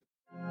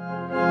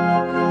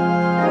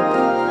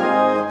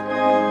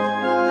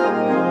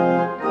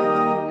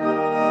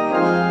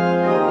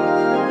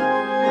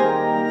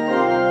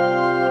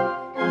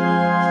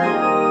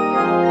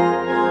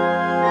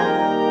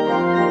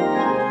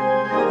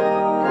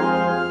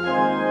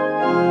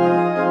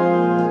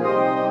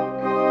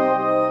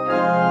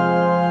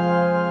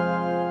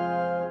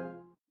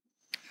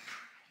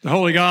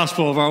Holy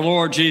Gospel of our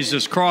Lord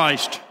Jesus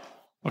Christ,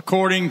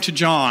 according to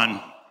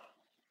John.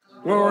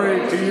 Glory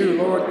to you,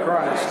 Lord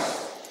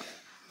Christ.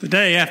 The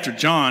day after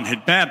John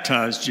had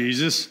baptized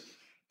Jesus,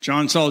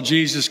 John saw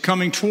Jesus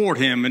coming toward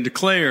him and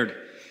declared,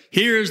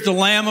 "Here is the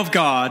Lamb of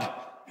God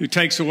who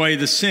takes away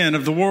the sin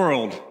of the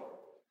world.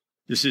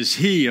 This is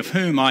he of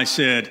whom I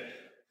said,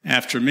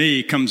 'After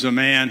me comes a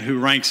man who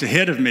ranks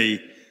ahead of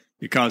me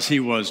because he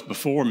was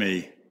before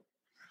me.'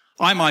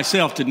 I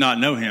myself did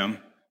not know him,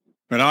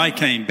 but I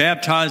came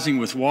baptizing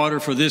with water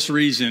for this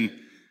reason,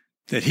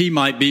 that he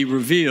might be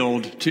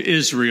revealed to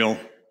Israel."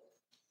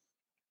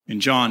 And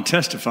John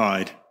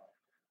testified,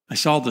 "I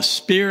saw the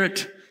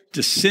Spirit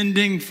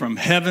descending from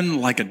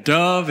heaven like a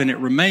dove, and it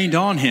remained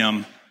on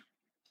him.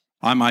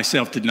 I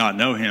myself did not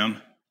know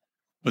him,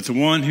 but the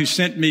one who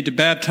sent me to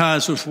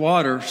baptize with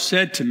water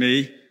said to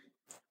me,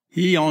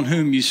 'He on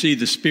whom you see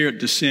the Spirit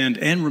descend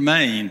and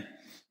remain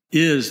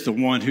is the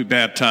one who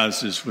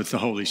baptizes with the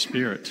Holy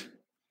Spirit.'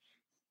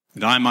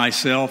 And I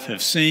myself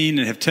have seen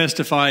and have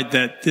testified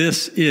that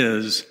this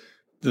is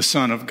the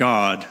Son of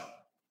God."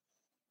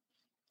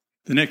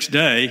 The next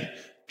day,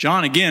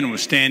 John again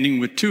was standing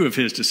with two of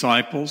his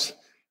disciples,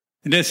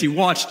 and as he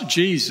watched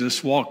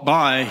Jesus walk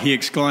by, he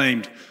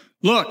exclaimed,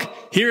 "Look,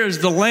 here is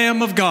the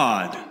Lamb of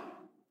God."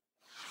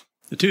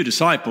 The two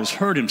disciples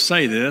heard him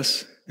say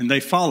this, and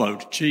they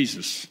followed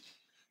Jesus.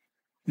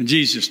 And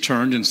Jesus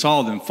turned and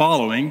saw them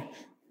following.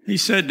 He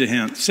said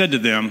to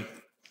them,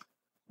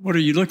 "What are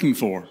you looking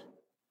for?"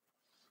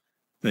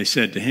 They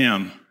said to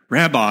him,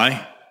 "Rabbi,"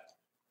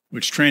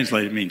 which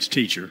translated means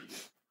teacher,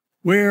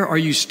 "where are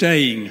you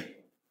staying?"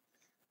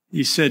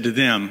 He said to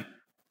them,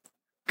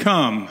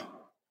 "Come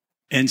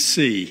and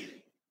see."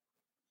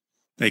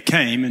 They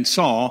came and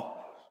saw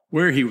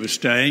where he was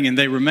staying, and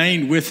they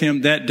remained with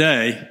him that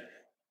day.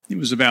 It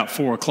was about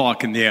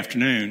 4:00 in the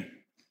afternoon.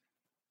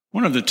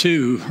 One of the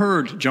two who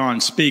heard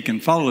John speak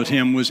and followed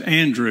him was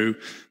Andrew,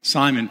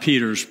 Simon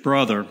Peter's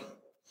brother.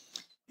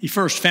 He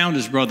first found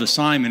his brother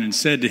Simon and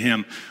said to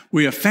him,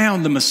 "We have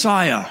found the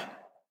Messiah,"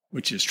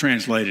 which is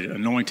translated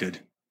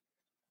anointed.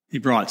 He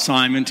brought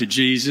Simon to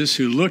Jesus,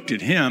 who looked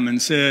at him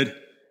and said,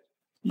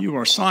 "You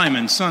are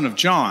Simon, son of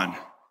John.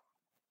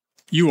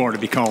 You are to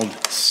be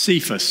called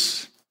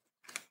Cephas,"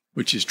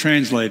 which is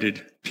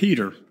translated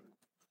Peter.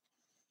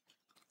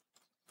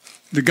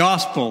 The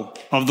Gospel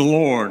of the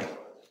Lord.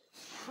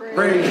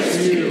 Praise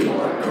to you,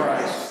 Lord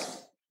Christ.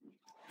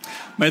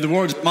 May the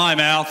words of my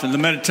mouth and the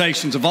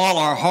meditations of all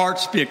our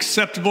hearts be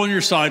acceptable in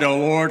your sight, O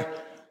Lord,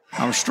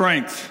 our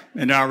strength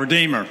and our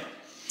Redeemer.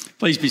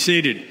 Please be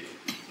seated.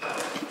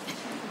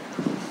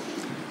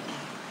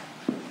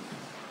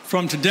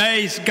 From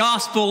today's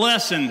gospel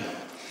lesson,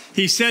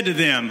 he said to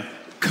them,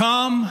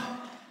 "Come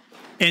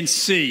and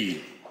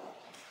see."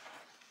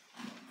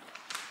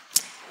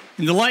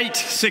 In the late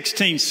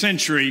 16th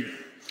century,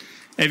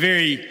 a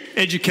very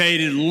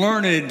educated,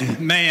 learned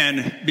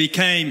man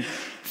became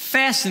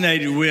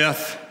fascinated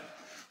with,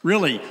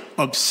 really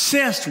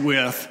obsessed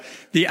with,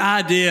 the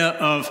idea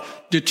of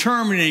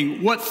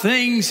determining what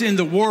things in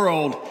the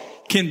world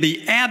can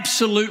be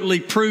absolutely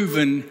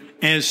proven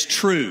as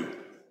true.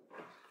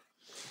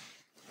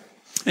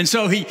 And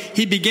so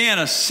he began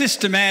a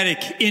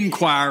systematic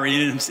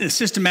inquiry and a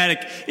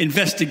systematic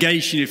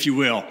investigation, if you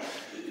will.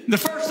 The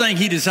first thing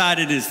he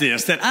decided is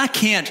this, that I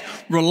can't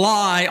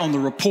rely on the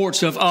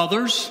reports of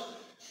others.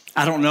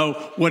 I don't know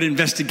what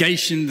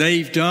investigation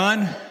they've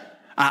done.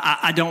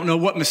 I don't know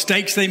what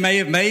mistakes they may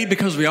have made,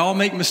 because we all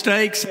make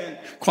mistakes. And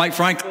quite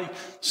frankly,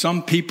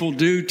 some people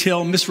do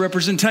tell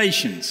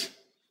misrepresentations.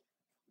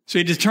 So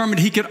he determined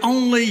he could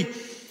only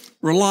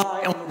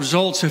rely on the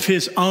results of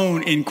his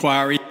own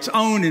inquiry, his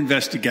own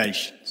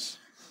investigations.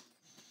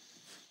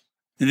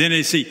 And then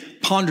as he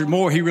pondered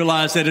more, he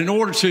realized that in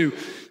order to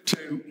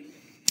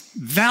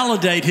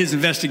validate his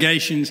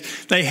investigations,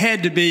 they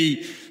had to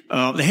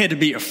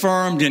be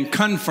affirmed and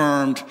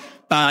confirmed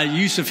by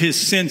use of his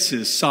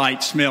senses,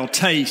 sight, smell,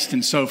 taste,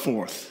 and so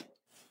forth.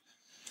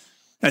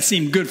 That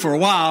seemed good for a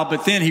while,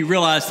 but then he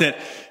realized that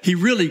he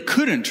really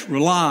couldn't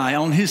rely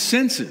on his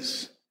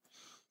senses.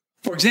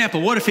 For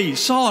example, what if he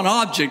saw an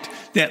object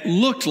that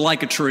looked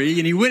like a tree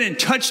and he went and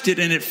touched it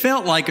and it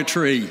felt like a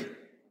tree?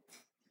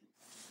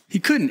 He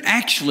couldn't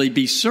actually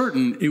be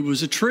certain it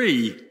was a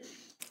tree.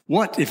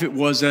 What if it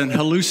was an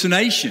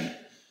hallucination?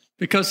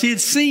 Because he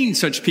had seen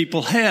such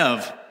people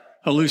have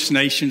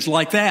hallucinations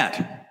like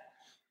that.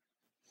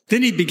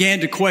 Then he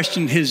began to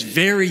question his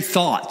very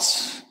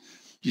thoughts.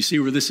 You see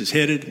where this is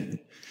headed?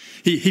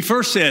 He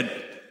first said,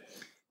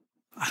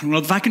 I don't know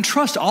if I can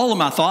trust all of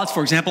my thoughts.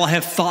 For example, I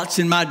have thoughts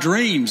in my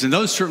dreams, and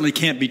those certainly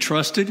can't be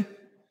trusted.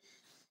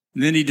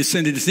 And then he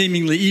descended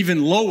seemingly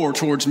even lower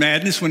towards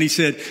madness when he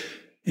said,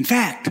 in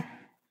fact,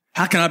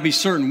 how can I be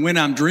certain when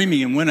I'm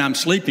dreaming and when I'm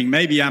sleeping?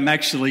 Maybe I'm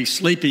actually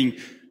sleeping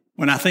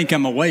when I think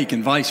I'm awake,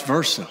 and vice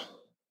versa.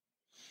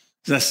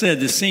 As I said,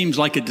 this seems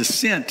like a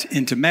descent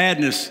into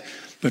madness,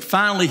 but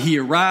finally he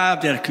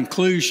arrived at a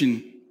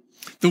conclusion.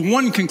 The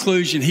one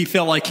conclusion he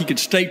felt like he could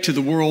state to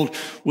the world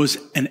was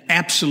an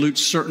absolute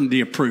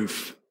certainty of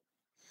proof.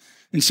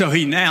 And so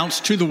he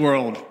announced to the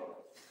world,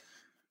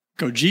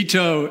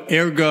 Cogito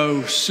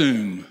ergo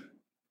sum.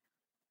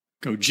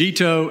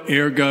 Cogito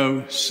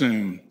ergo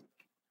sum.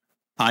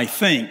 I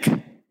think,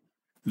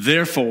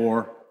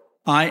 therefore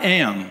I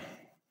am.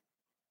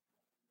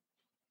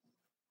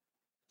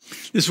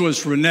 This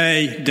was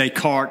René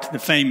Descartes, the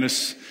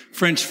famous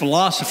French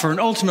philosopher, and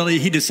ultimately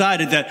he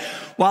decided that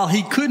while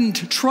he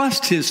couldn't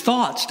trust his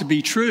thoughts to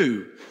be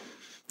true,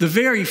 the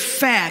very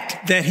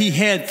fact that he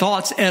had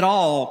thoughts at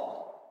all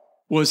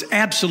was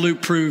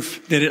absolute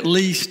proof that at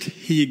least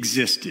he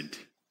existed.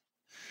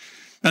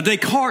 Now,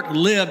 Descartes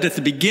lived at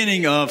the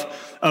beginning of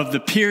the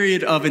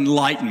period of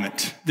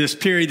Enlightenment, this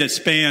period that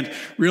spanned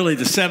really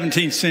the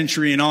 17th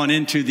century and on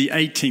into the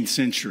 18th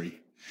century.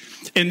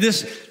 And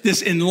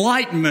this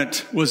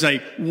Enlightenment was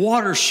a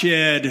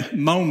watershed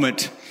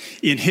moment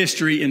in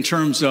history in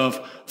terms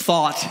of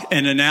thought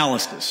and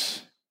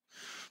analysis.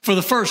 For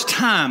the first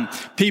time,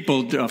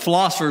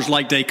 philosophers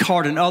like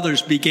Descartes and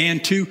others began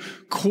to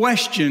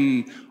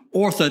question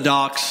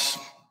orthodox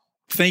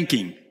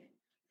thinking.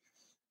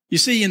 You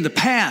see, in the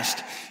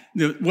past,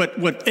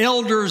 what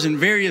elders in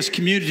various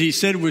communities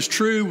said was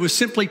true was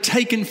simply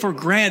taken for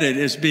granted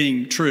as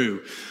being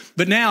true.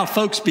 But now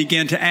folks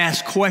began to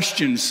ask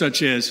questions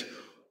such as,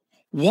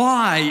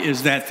 why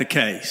is that the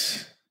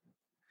case?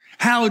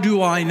 How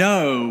do I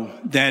know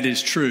that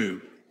is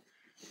true?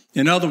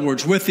 In other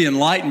words, with the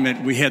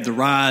Enlightenment, we had the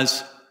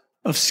rise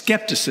of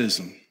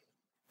skepticism.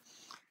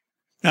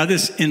 Now,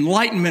 this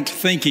Enlightenment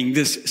thinking,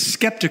 this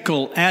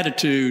skeptical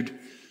attitude,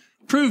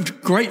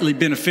 proved greatly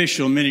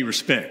beneficial in many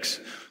respects.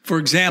 For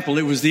example,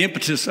 it was the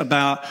impetus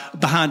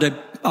behind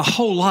a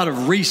whole lot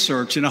of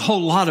research and a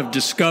whole lot of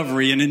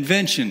discovery and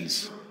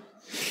inventions.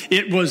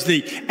 It was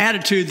the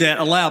attitude that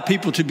allowed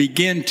people to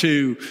begin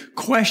to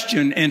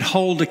question and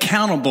hold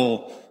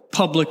accountable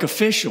public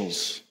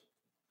officials.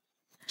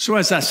 So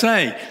as I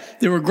say,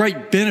 there were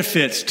great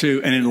benefits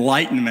to an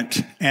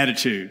Enlightenment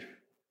attitude.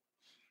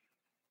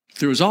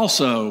 There was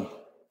also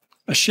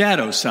a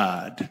shadow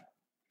side.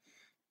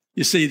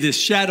 You see, this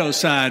shadow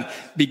side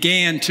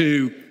began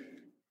to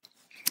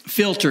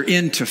filter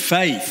into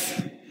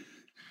faith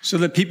so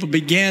that people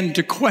began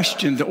to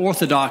question the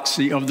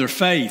orthodoxy of their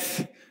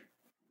faith.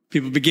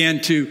 People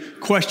began to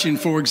question,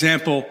 for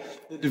example,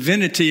 the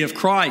divinity of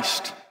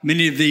Christ.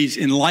 Many of these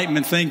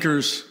Enlightenment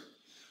thinkers,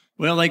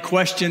 well, they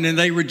questioned and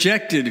they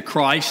rejected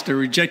Christ. They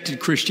rejected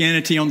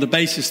Christianity on the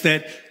basis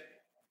that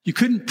you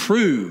couldn't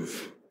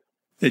prove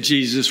that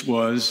Jesus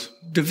was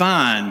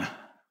divine.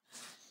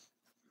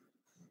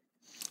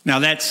 Now,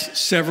 that's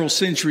several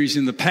centuries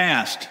in the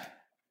past.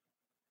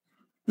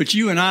 But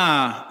you and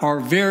I are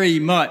very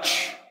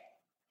much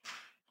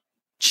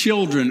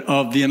children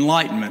of the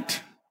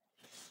Enlightenment.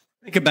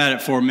 Think about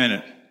it for a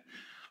minute.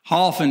 How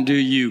often do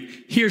you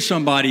hear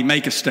somebody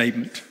make a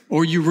statement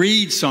or you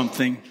read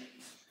something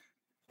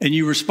and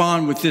you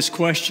respond with this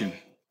question?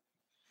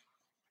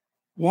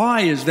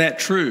 Why is that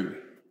true?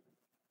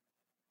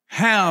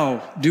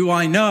 How do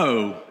I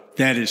know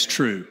that is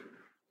true?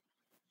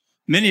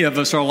 Many of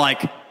us are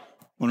like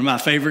one of my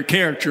favorite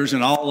characters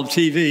in all of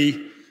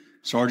TV,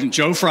 Sergeant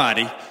Joe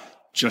Friday.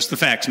 Just the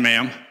facts,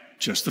 ma'am.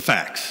 Just the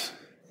facts.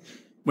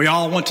 We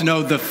all want to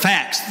know the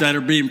facts that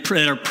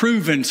are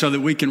proven so that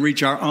we can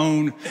reach our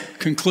own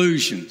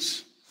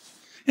conclusions.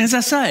 And as I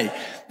say,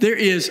 there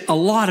is a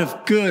lot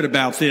of good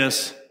about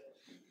this,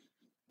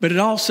 but it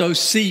also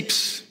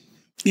seeps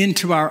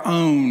into our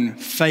own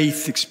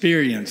faith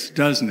experience,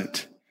 doesn't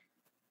it?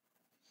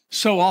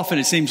 So often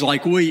it seems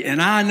like we,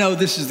 and I know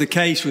this is the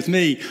case with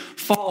me,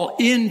 fall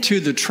into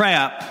the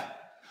trap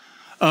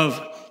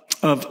of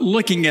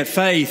looking at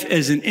faith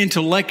as an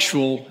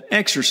intellectual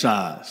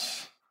exercise.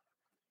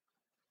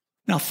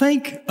 Now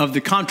think of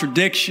the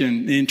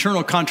contradiction, the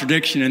internal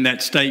contradiction in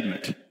that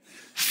statement.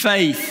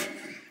 Faith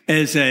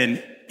as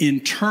an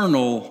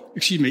intellectual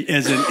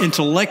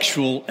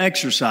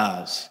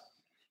exercise.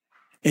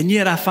 And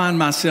yet I find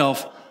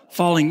myself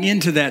falling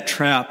into that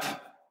trap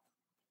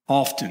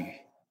often.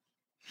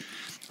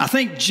 I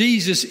think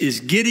Jesus is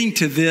getting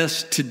to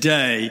this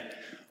today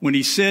when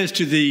he says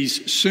to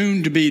these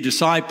soon-to-be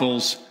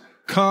disciples,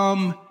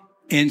 come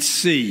and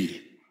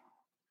see.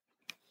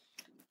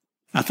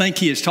 I think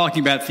he is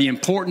talking about the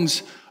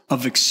importance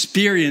of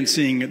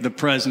experiencing the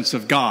presence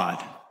of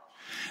God.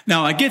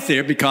 Now, I get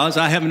there because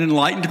I have an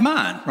enlightened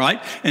mind,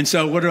 right? And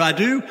so what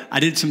do?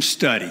 I did some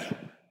study.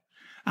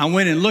 I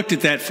went and looked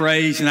at that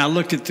phrase and I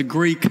looked at the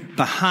Greek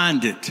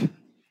behind it.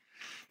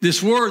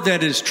 This word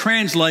that is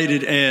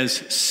translated as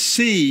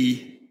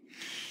see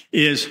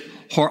is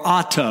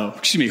horao.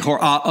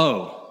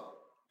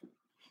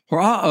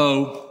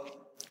 Horao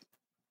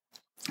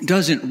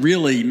doesn't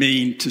really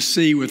mean to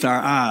see with our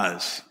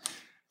eyes.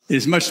 It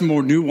is much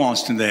more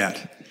nuanced than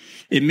that.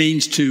 It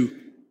means to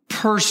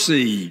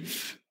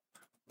perceive,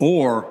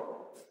 or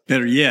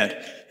better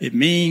yet, it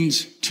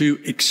means to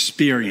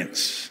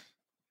experience.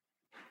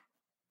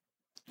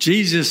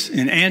 Jesus,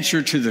 in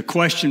answer to the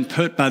question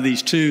put by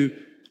these two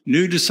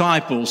new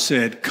disciples,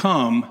 said,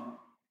 come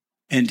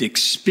and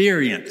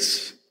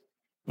experience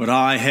what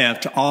I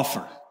have to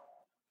offer.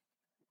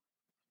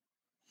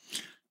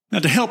 Now,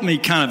 to help me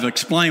kind of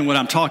explain what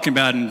I'm talking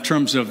about in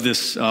terms of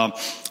this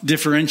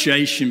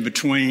differentiation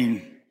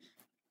between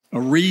a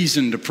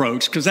reasoned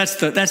approach, because that's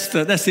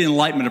the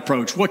Enlightenment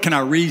approach. What can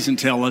our reason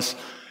tell us?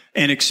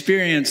 And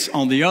experience,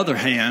 on the other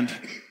hand,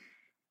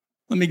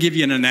 let me give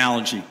you an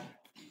analogy.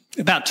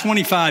 About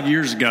 25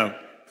 years ago,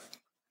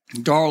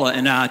 Darla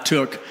and I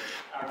took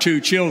our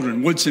two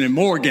children, Woodson and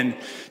Morgan,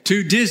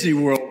 to Disney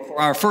World for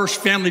our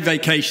first family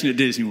vacation at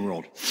Disney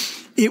World.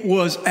 It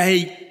was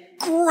a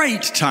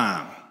great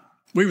time.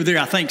 We were there,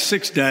 I think,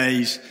 6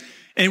 days,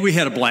 and we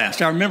had a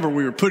blast. I remember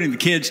we were putting the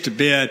kids to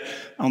bed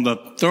on the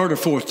third or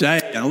fourth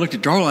day, and I looked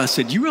at Darla and I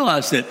said, "You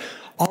realize that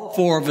all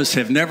four of us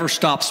have never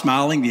stopped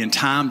smiling the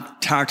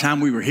entire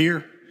time we were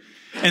here?"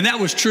 And that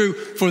was true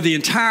for the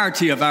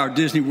entirety of our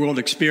Disney World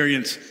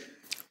experience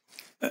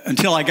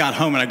until I got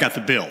home and I got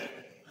the bill.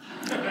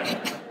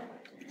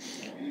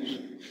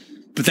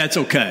 But that's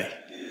okay.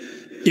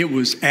 It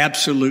was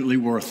absolutely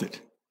worth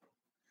it.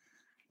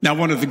 Now,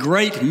 one of the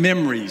great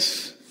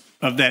memories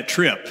of that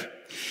trip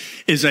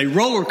is a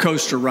roller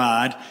coaster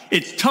ride.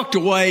 It's tucked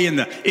away in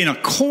a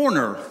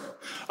corner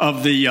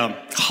of the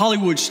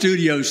Hollywood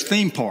Studios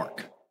theme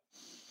park.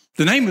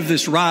 The name of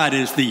this ride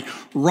is the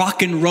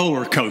Rock and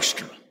Roller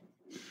Coaster.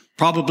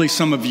 Probably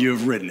some of you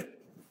have ridden it.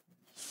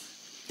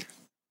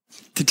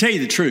 To tell you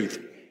the truth,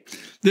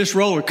 this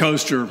roller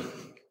coaster,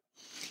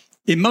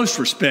 in most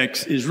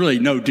respects, is really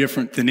no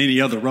different than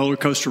any other roller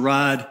coaster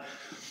ride,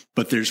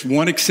 but there's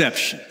one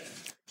exception.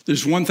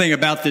 There's one thing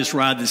about this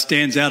ride that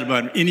stands out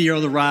about any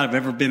other ride I've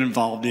ever been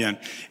involved in,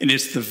 and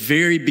it's the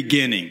very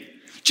beginning,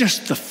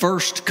 just the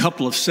first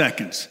couple of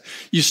seconds.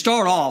 You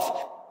start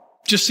off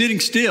just sitting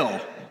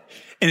still,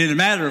 and in a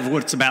matter of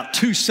what's about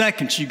 2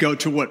 seconds, you go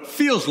to what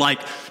feels like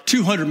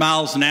 200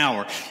 miles an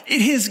hour.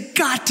 It has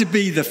got to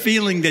be the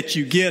feeling that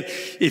you get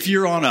if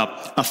you're on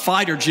a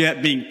fighter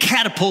jet being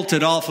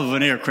catapulted off of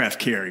an aircraft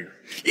carrier.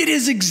 It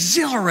is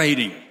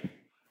exhilarating.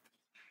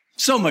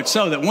 So much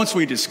so that once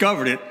we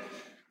discovered it,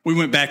 we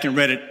went back and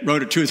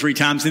rode it 2 or 3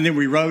 times, and then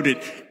we rode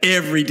it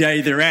every day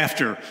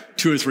thereafter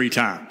 2 or 3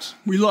 times.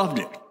 We loved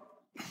it.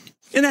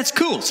 And that's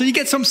cool. So you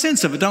get some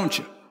sense of it, don't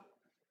you?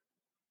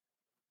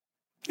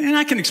 And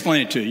I can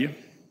explain it to you.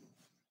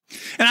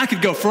 And I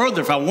could go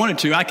further if I wanted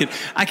to. I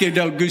could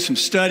do some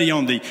study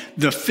on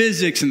the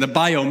physics and the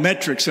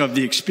biometrics of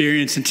the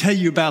experience and tell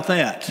you about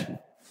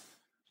that.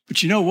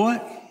 But you know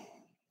what?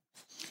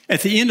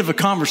 At the end of a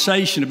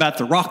conversation about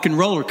the rock and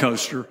roller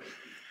coaster,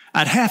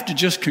 I'd have to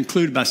just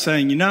conclude by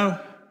saying,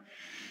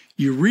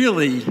 you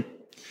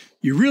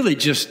really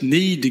just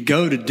need to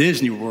go to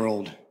Disney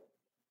World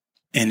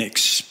and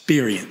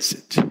experience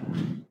it.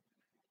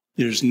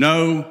 There's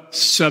no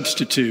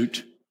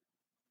substitute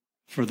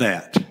for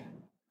that.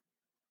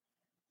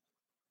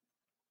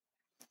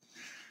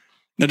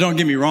 Now, don't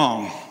get me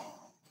wrong.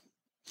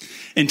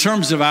 In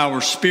terms of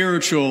our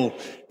spiritual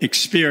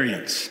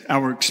experience,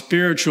 our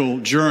spiritual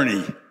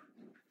journey,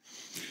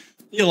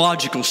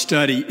 theological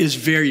study is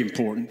very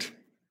important.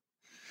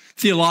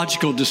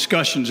 Theological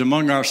discussions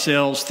among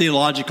ourselves,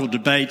 theological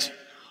debates,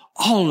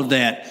 all of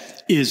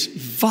that is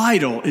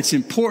vital. It's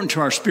important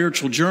to our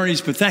spiritual journeys,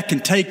 but that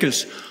can take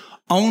us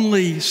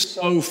only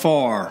so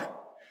far.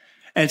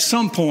 At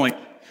some point,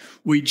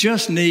 we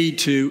just need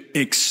to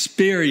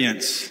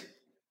experience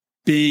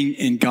being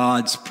in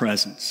God's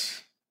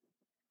presence.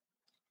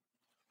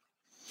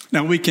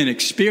 Now, we can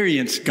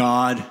experience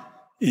God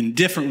in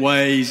different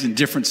ways, in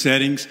different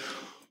settings.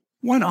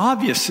 One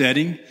obvious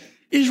setting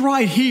is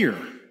right here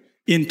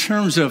in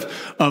terms of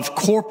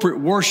corporate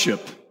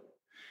worship,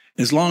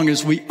 as long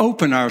as we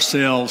open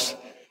ourselves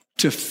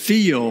to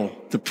feel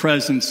the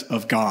presence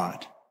of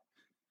God.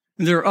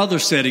 And there are other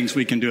settings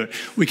we can do it.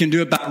 We can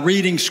do it by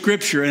reading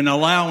Scripture and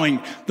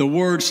allowing the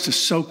words to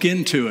soak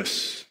into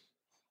us,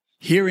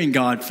 hearing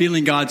God,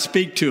 feeling God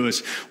speak to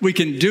us. We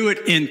can do it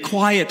in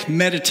quiet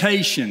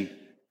meditation.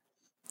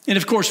 And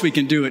of course, we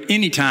can do it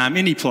anytime,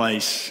 any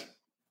place,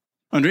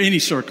 under any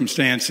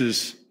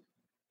circumstances,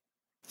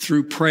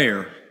 through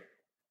prayer.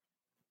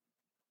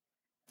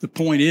 The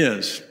point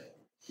is,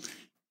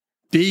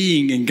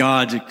 being in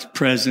God's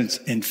presence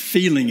and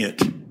feeling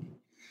it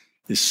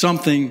is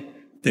something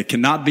that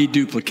cannot be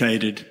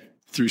duplicated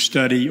through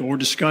study or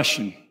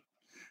discussion.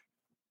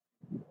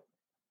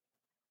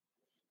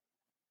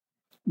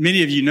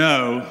 Many of you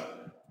know,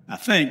 I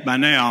think by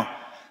now,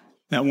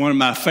 that one of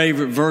my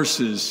favorite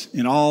verses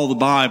in all the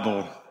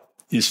Bible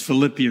is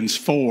Philippians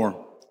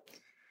 4.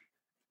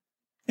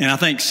 And I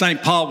think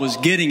St. Paul was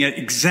getting at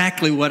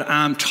exactly what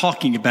I'm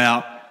talking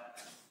about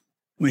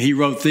when he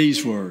wrote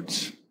these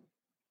words.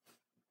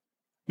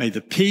 May the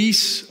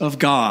peace of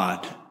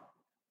God,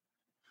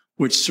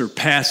 which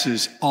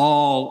surpasses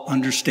all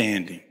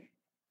understanding.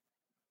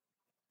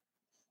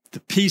 The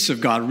peace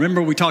of God.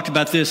 Remember, we talked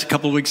about this a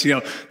couple of weeks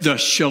ago. The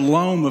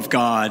shalom of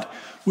God,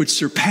 which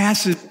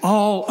surpasses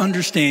all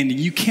understanding.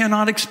 You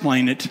cannot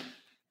explain it.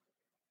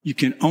 You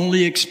can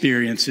only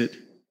experience it.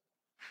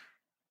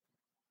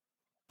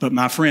 But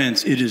my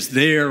friends, it is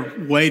there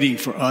waiting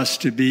for us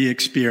to be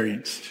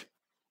experienced.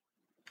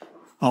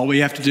 All we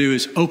have to do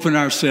is open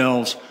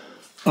ourselves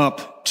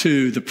up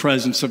to the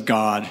presence of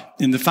God.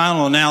 In the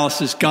final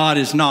analysis, God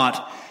is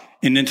not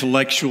an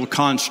intellectual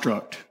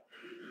construct.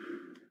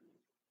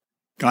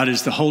 God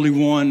is the Holy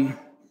One,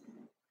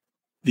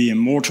 the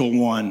Immortal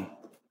One,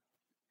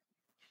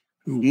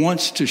 who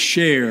wants to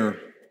share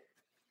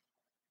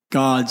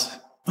God's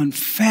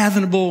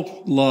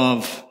unfathomable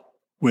love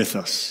with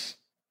us.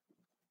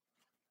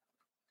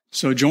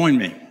 So join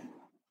me.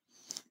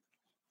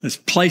 Let's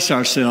place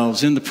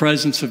ourselves in the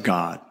presence of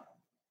God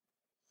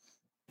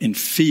and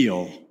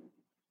feel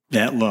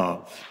that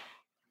love.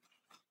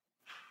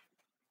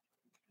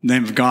 In the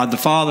name of God the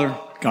Father,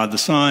 God the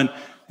Son,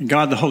 and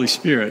God the Holy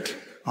Spirit.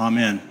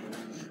 Amen.